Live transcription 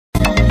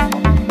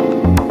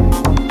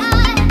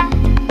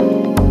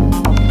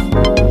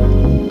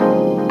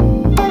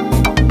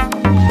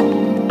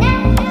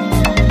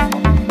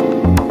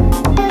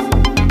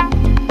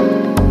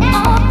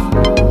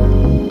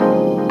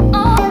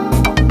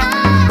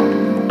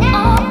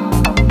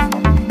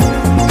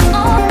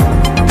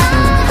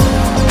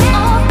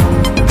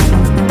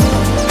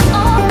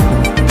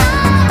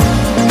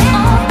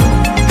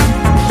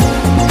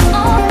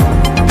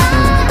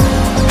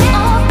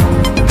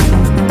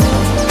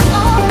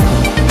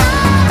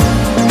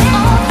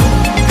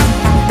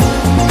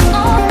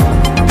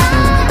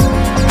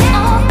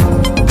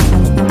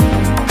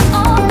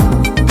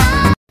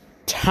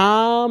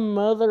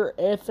Mr.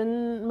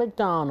 effing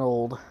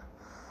McDonald.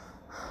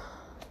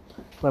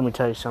 Let me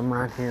tell you something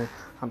right here.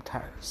 I'm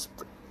tired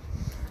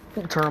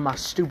of turning my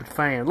stupid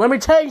fan. Let me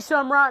tell you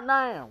something right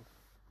now.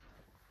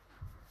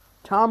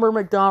 Tomer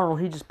McDonald,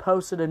 he just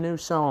posted a new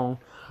song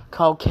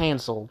called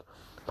Canceled.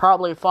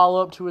 Probably a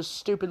follow-up to his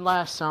stupid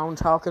last song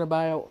talking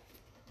about...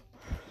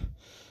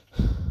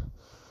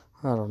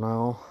 I don't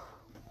know.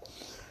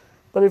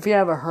 But if you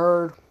haven't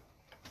heard,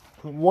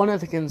 one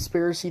of the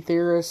conspiracy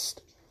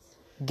theorists,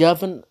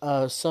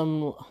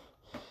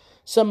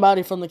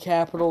 somebody from the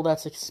Capitol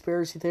that's a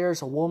conspiracy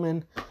theorist, a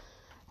woman,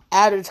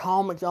 added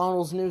Tom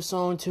McDonald's new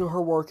song to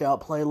her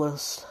workout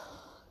playlist.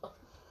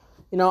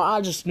 You know,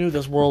 I just knew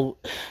this world...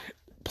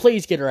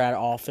 Please get her out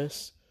of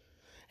office.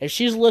 If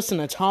she's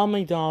listening to Tom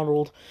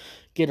McDonald,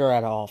 get her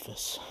out of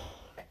office.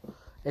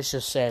 It's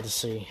just sad to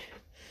see.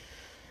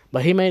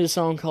 But he made a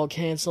song called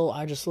Cancel.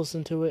 I just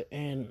listened to it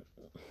and...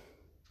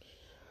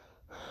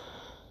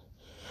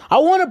 I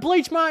want to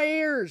bleach my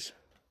ears!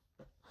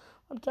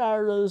 I'm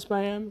tired of this,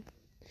 man.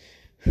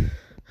 I'm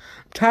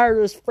tired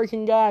of this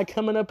freaking guy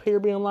coming up here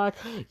being like,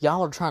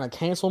 y'all are trying to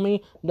cancel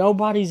me.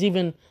 Nobody's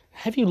even...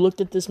 Have you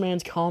looked at this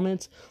man's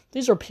comments?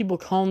 These are people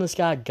calling this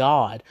guy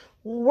God.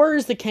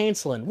 Where's the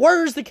canceling?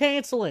 Where's the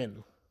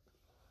canceling?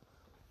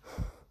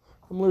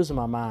 I'm losing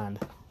my mind.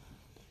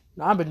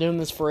 I've been doing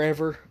this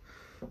forever.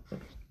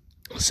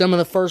 Some of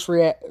the first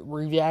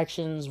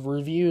reactions,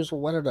 reviews, or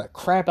whatever the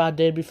crap I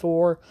did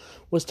before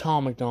was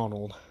Tom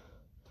McDonald.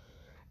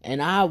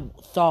 And I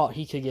thought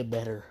he could get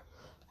better.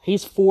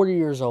 He's 40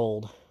 years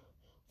old.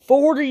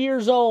 40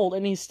 years old,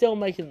 and he's still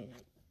making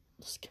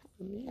this kind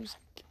of music.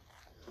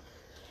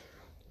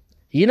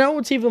 You know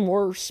what's even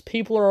worse?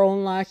 People are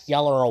on like,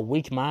 y'all are all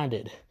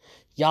weak-minded.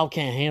 Y'all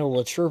can't handle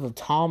the truth of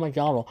Tom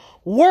McDonald.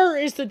 Where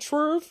is the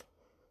truth?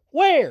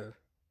 Where?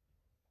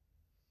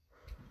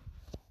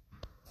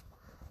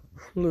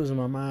 I'm losing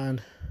my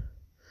mind.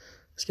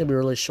 It's going to be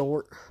really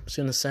short. I'm just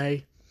going to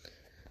say,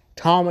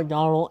 Tom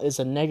McDonald is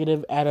a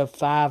negative out of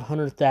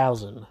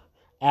 500,000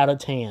 out of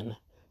 10.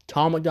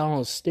 Tom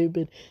McDonald is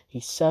stupid.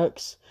 He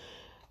sucks.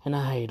 And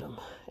I hate him.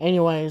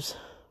 Anyways,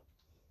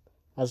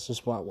 that's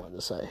just what I wanted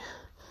to say.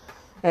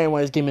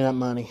 Anyways, give me that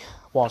money.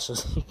 Watch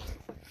this.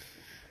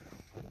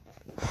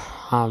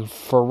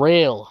 For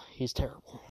real, he's terrible.